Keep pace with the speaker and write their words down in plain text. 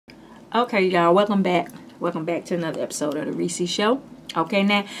Okay, y'all, welcome back. Welcome back to another episode of the Reese Show. Okay,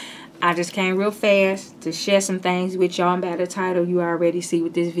 now, I just came real fast to share some things with y'all. By the title, you already see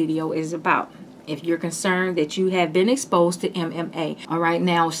what this video is about. If you're concerned that you have been exposed to MMA, all right,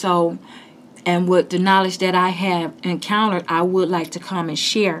 now, so, and with the knowledge that I have encountered, I would like to come and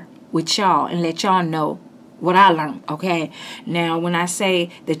share with y'all and let y'all know what I learned, okay? Now, when I say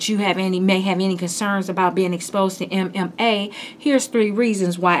that you may have any concerns about being exposed to MMA, here's 3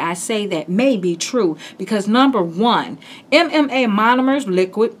 reasons why I say that may be true. Because number 1, MMA monomers,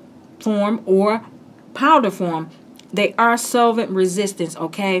 liquid form or powder form, they are solvent resistant,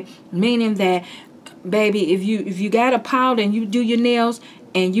 okay? Meaning that, baby, if you got a powder and you do your nails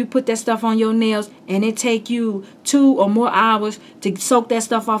and you put that stuff on your nails and it take you 2 or more hours to soak that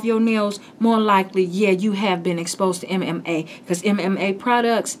stuff off your nails, more likely, yeah, you have been exposed to MMA, because MMA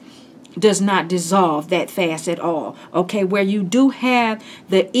products does not dissolve that fast at all, okay? Where you do have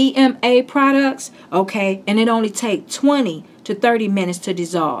the EMA products, okay, and it only takes 20 to 30 minutes to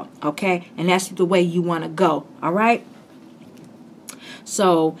dissolve, okay? And that's the way you want to go, all right?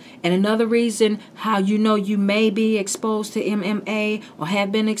 So, and another reason how you know you may be exposed to MMA or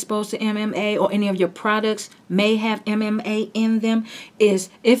have been exposed to MMA or any of your products may have MMA in them is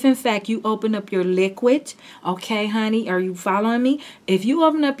if in fact you open up your liquid, okay, honey, are you following me? If you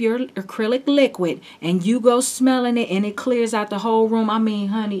open up your acrylic liquid and you go smelling it and it clears out the whole room, I mean,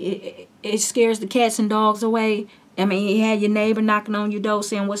 honey, it scares the cats and dogs away. I mean, you had your neighbor knocking on your door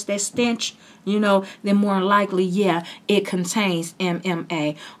saying, what's that stench? You know, then more likely, yeah, it contains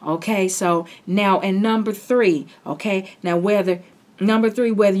MMA. Okay, so now, and number 3, okay, now whether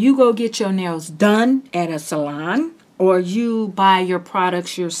you go get your nails done at a salon or you buy your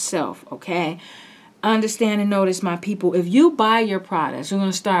products yourself, okay, understand and notice, my people, if you buy your products, we're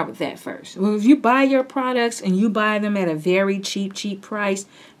going to start with that first. Well, if you buy your products and you buy them at a very cheap price,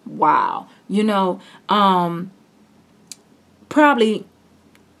 wow, you know, probably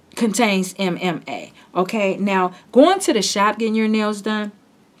contains MMA. Okay, now going to the shop getting your nails done,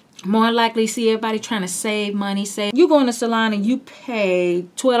 more likely see everybody trying to save money. Say you go in the salon and you pay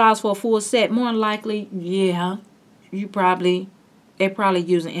 $12 for a full set, more likely, yeah, they're probably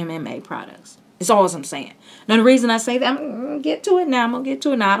using MMA products. It's all I'm saying. Now the reason I say that, I'm gonna get to it now.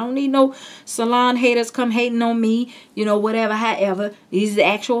 I don't need no salon haters come hating on me, you know, whatever, however. These are the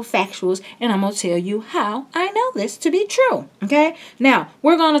actual factuals, and I'm gonna tell you how I know this to be true. Okay? Now,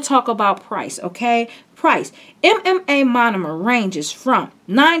 we're gonna talk about price, okay? Price. MMA monomer ranges from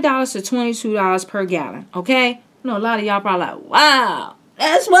 $9 to $22 per gallon. Okay? I know a lot of y'all probably like, wow,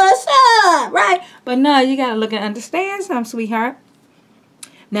 that's what's up, right? But no, you gotta look and understand something, sweetheart.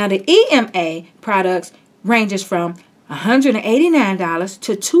 Now, the EMA products ranges from $189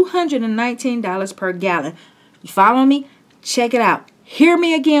 to $219 per gallon. You follow me? Check it out. Hear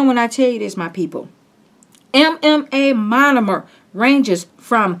me again when I tell you this, my people. MMA monomer ranges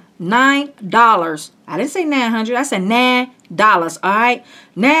from $9. I didn't say $900. I said $9, all right?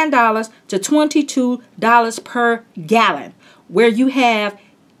 $9 to $22 per gallon. Where you have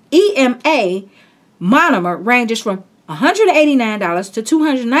EMA monomer ranges from $189 to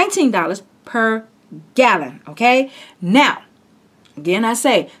 $219 per gallon, okay? Now, again, I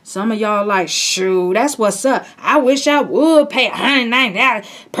say, some of y'all like, shoot, that's what's up. I wish I would pay $190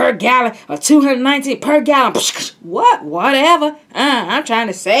 per gallon or $219 per gallon. What? Whatever. I'm trying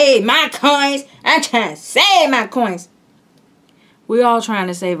to save my coins. We're all trying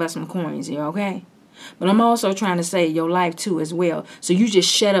to save us some coins here, okay? But I'm also trying to save your life too as well. So you just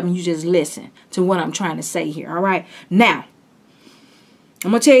shut up and you just listen to what I'm trying to say here, all right? Now, I'm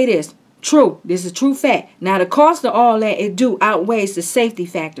going to tell you this. True. This is a true fact. Now, the cost of all that, it do outweighs the safety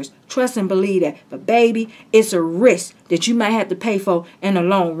factors. Trust and believe that. But, baby, it's a risk that you might have to pay for in the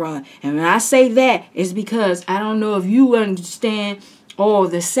long run. And when I say that, it's because I don't know if you understand all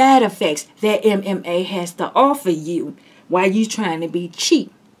the side effects that MMA has to offer you while you trying to be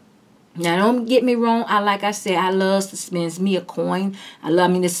cheap. Now, don't get me wrong. Like I said, I love to spend me a coin. I love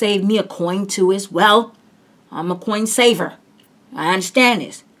me to save me a coin too as well. I'm a coin saver. I understand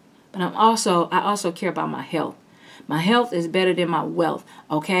this. But I also care about my health. My health is better than my wealth.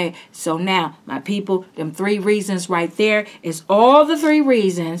 Okay? So now, my people, them 3 reasons right there is all the 3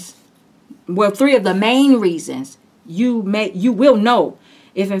 reasons. Well, 3 of the main reasons you will know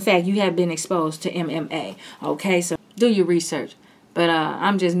if in fact you have been exposed to MMA. Okay? So do your research. But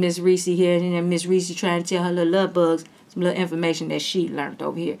I'm just Miss Reese here, and then Miss Reese trying to tell her little love bugs some little information that she learned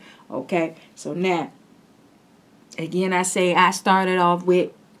over here. Okay? So now, again, I say I started off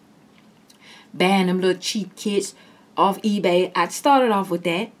with buying them little cheap kits off eBay. I started off with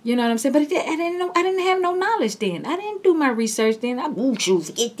that. You know what I'm saying? But I didn't know. I didn't have no knowledge then. I didn't do my research then.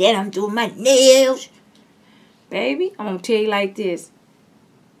 Forget that. I'm doing my nails. Baby, I'm going to tell you like this.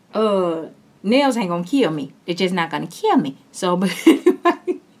 Nails ain't going to kill me. They're just not going to kill me. So, but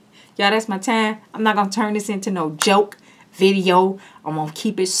anyway, y'all, that's my time. I'm not going to turn this into no joke video. I'm going to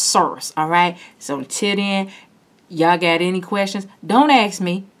keep it serious, all right? So until then, y'all got any questions? Don't ask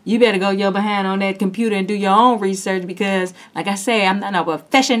me. You better go your behind on that computer and do your own research because, like I say, I'm not a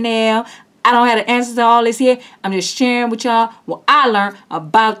professional. I don't have the answers to all this here. I'm just sharing with y'all what I learned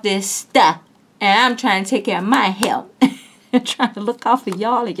about this stuff. And I'm trying to take care of my health. I'm trying to look out for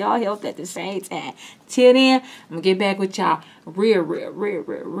y'all and y'all health at the same time. Till then, I'm going to get back with y'all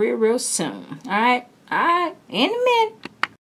real soon. All right? All right. In a minute.